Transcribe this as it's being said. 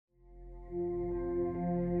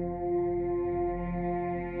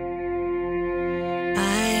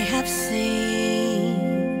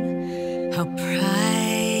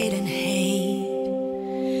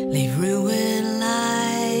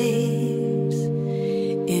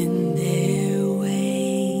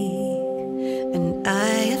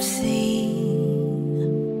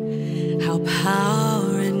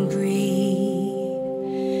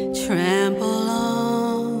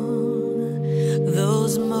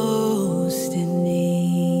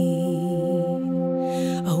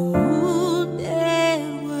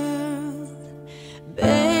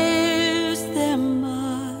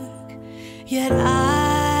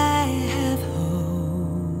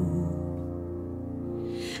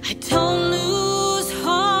I don't lose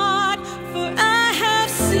heart, for I have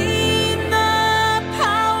seen the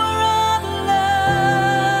power of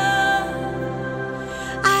love.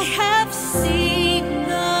 I have seen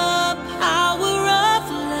the power of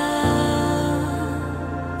love.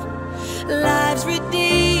 Lives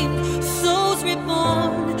redeemed, souls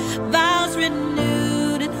reborn, vows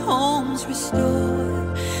renewed and homes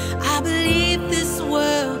restored. I believe this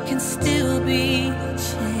world can still be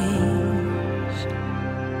changed.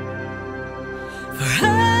 For I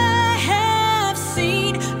have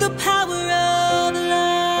seen the power of love.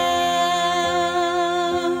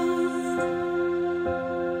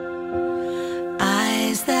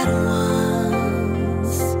 Eyes that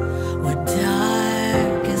once were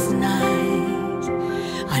dark as night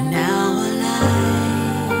are now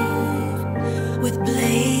alive with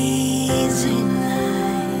blazing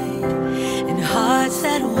light, and hearts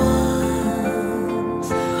that once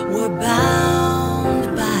were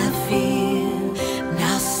bound by fear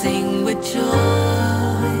now sing with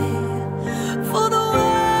joy for the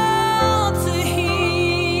world to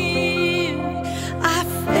hear. I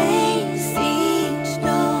face each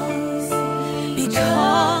dawn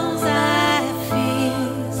because I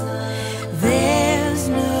feel there's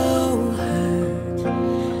no hurt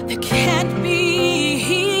that can't be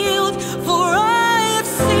healed, for I have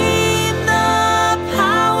seen the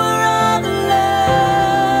power of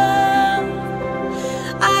love.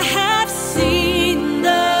 I have seen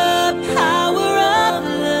the power of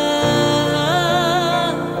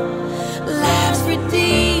love. Lives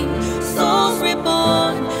redeemed, souls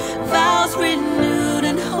reborn, vows renewed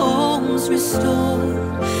and homes restored.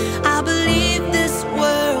 I believe this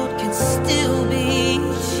world can still be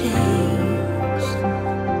changed.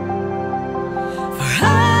 For I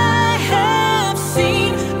have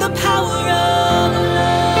seen the power of love.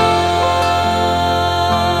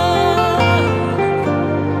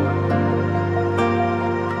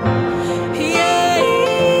 Yeah.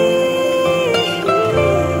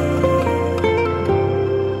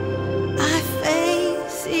 I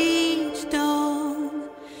face each dawn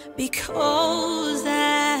because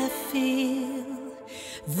I feel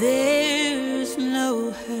there's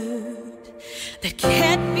no hurt that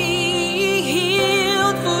can't be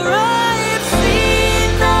healed, for I have seen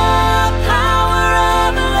the power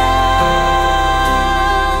of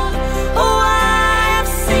love. Oh, I have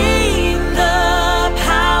seen the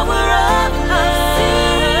power of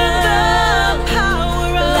love.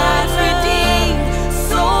 Lives redeemed,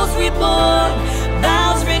 souls reborn,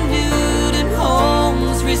 vows renewed and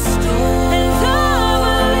homes restored. And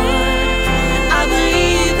I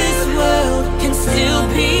believe this world can still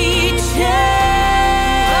be changed.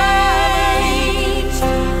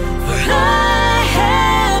 For I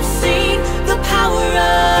have seen the power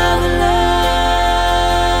of love.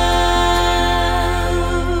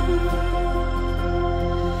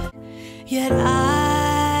 Yet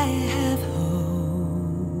I have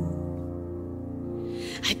hope.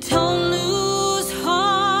 I don't lose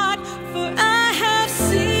heart, for I have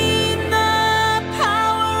seen the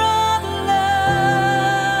power of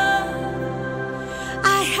love. I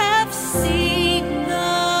have seen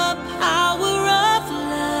the power of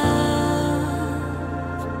love.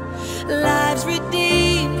 Lives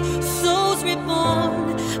redeemed, souls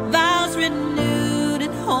reborn, vows renewed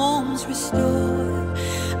and homes restored.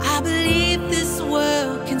 I believe this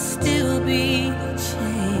world can still be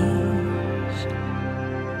changed.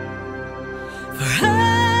 For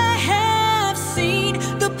I have seen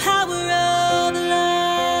the power of love.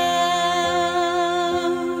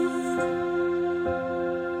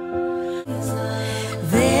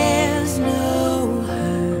 There's no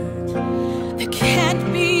hurt that can't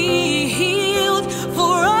be healed,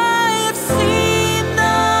 for I have seen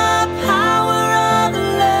the power of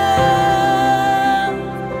love.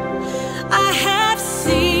 I have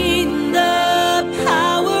seen the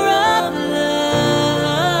power of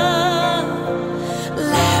love.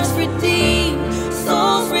 Lives redeemed,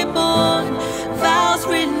 souls reborn, vows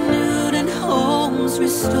renewed and homes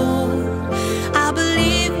restored. I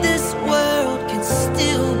believe this world can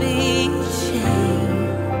still be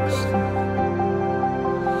changed.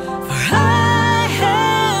 For I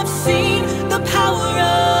have seen the power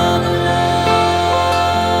of love.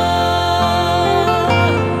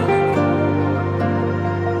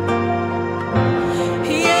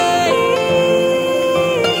 Yeah.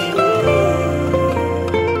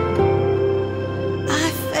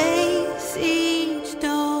 I face each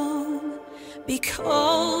dawn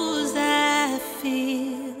because